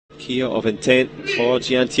Kia of intent for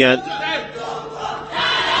Jian TIAN.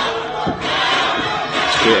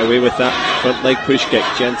 Straight away with that front leg push kick.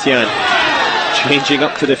 Jian TIAN changing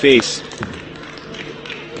up to the face.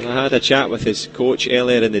 I had a chat with his coach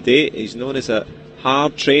earlier in the day. He's known as a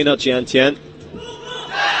hard trainer, Jian TIAN.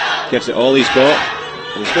 Gives it all he's got.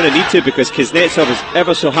 And he's going to need to, because KUZNETSOV is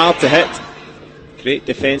ever so hard to hit. Great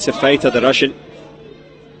defensive fighter, the Russian.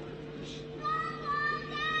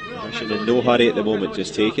 Russian in no hurry at the moment,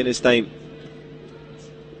 just taking his time.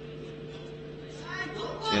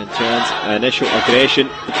 Jian TIAN's initial aggression.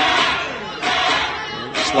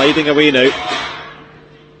 Sliding away now.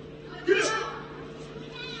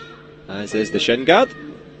 As is the shin guard.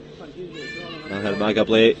 Maher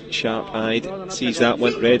Magablé, sharp-eyed, sees that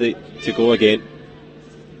one, ready to go again.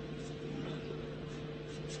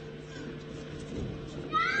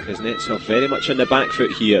 KUZNETSOV very much on the back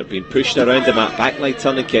foot here, being pushed around the mat, back leg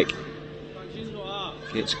turning kick.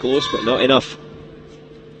 Gets close, but not enough.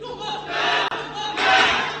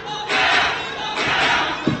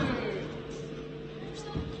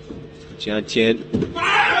 Jian TIAN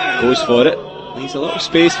goes for it. Leaves a lot of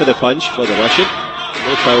space for the punch for the Russian.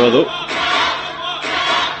 No power though.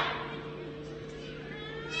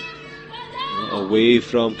 Away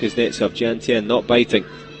from KUZNETSOV. Jian TIAN not biting.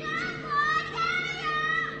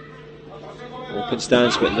 Open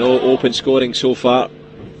stance, but no open scoring so far.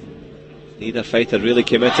 Neither fighter really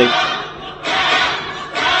committing.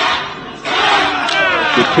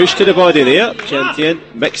 Good push to the body there. Jian TIAN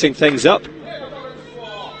mixing things up.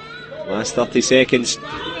 Last 30 seconds.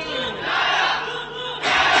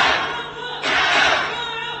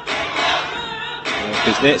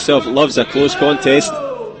 KUZNETSOV loves a close contest.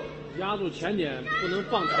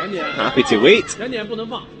 Happy to wait. I'm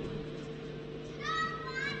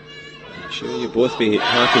sure you'll both be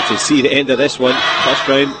happy to see the end of this one. First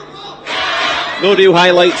round. No real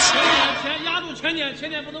highlights.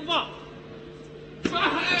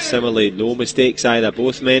 Similarly, no mistakes either.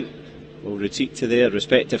 Both men will retreat to their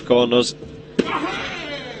respective corners.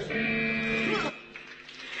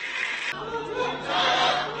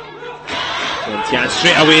 TIAN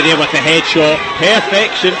straight away there with the headshot.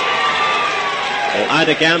 Perfection. I'll add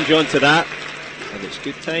a gambit onto that. And it's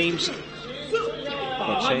good times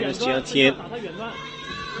for China's Jian TIAN.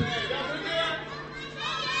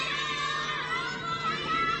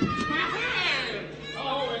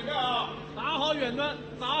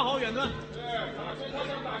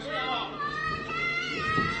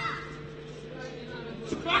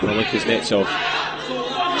 Well, KUZNETSOV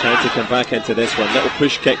trying to come back into this one. Little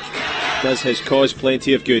push kick does his cause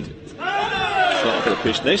plenty of good.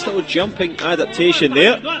 Push. Nice little jumping adaptation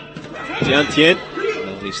there. Jian TIAN.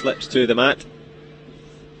 Well, he slips to the mat.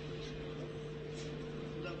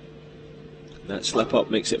 That slip up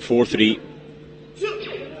makes it 4-3.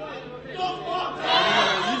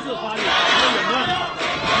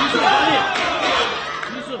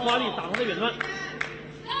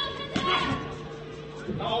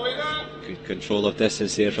 Good control of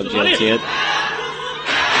distance there from Jian TIAN.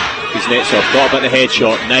 KUZNETSOV got about the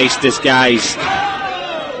headshot. Nice disguise.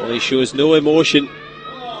 Well, he shows no emotion,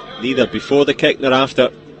 neither before the kick nor after.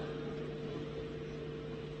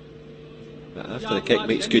 But after the kick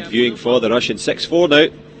makes good viewing for the Russian. 6-4 now.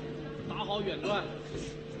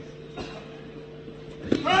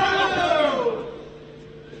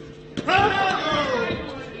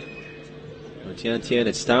 Well, Jian TIAN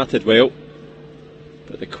had started well,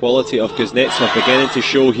 but the quality of KUZNETSOV beginning to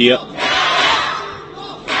show here.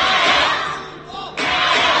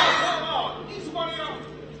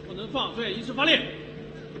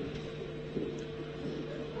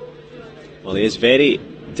 Well, he is very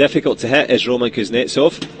difficult to hit, is Roman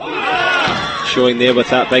KUZNETSOV. Showing there with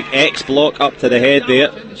that big X block up to the head there.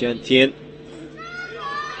 Jian TIAN.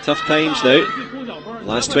 Tough times now.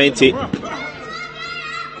 Last 20.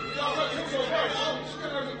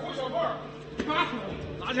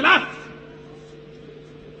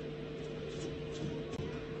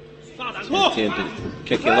 Jian TIAN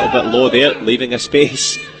kicking a little bit low there, leaving a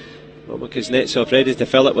space. Roman KUZNETSOV ready to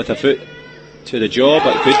fill it with a foot to the jaw,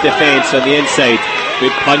 but good defence on the inside.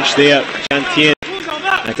 Good punch there. Jian TIAN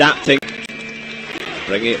adapting,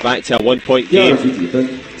 bringing it back to a 1-point game.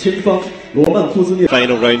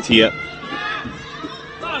 Final round here.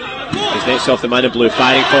 KUZNETSOV, the man in blue,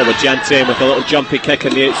 firing forward. Jian TIAN with a little jumpy kick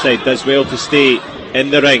on the outside, does well to stay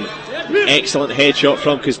in the ring. Excellent headshot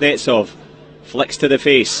from KUZNETSOV. Flicks to the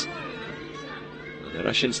face. The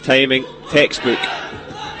Russian's timing, textbook.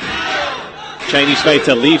 Chinese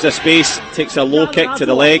fighter leaves a space, takes a low kick to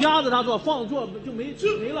the leg.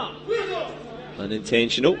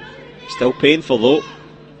 Unintentional. Still painful though.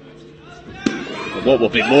 And what will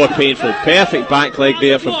be more painful, perfect back leg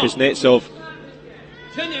there from Kuznetsov.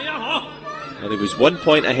 And he was 1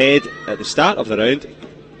 point ahead at the start of the round.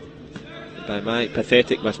 By my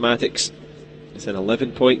pathetic mathematics, it's an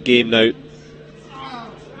 11-point game now.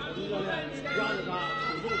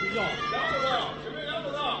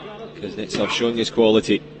 Kuznetsov showing his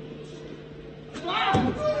quality.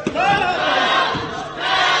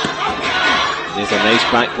 There's a nice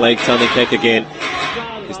back leg turning kick again.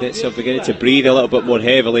 Kuznetsov beginning to breathe a little bit more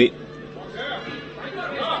heavily.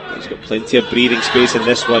 He's got plenty of breathing space in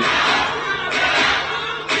this one.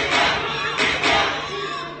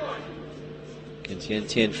 Can Jian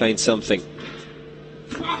TIAN find something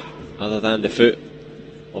other than the foot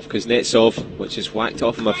of Kuznetsov, which has whacked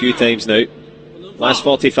off him a few times now? Last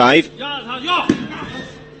 45.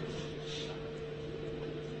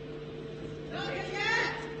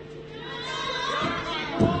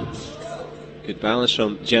 Good balance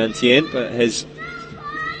from Jian TIAN, but his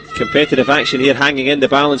competitive action here hanging in the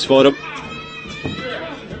balance for him.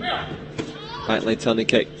 Back leg turning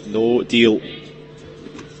kick, no deal.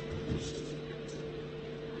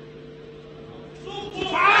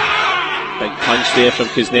 Big punch there from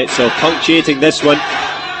Kuznetsov, punctuating this one.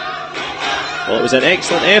 Well, it was an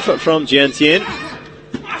excellent effort from Jian TIAN.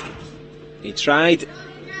 He tried,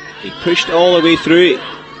 he pushed all the way through,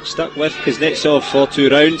 stuck with Kuznetsov for 2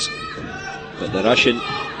 rounds. But the Russian,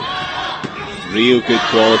 real good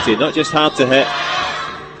quality, not just hard to hit,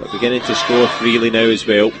 but beginning to score freely now as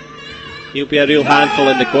well. He'll be a real handful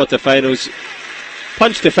in the quarterfinals.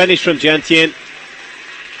 Punch to finish from Jian TIAN.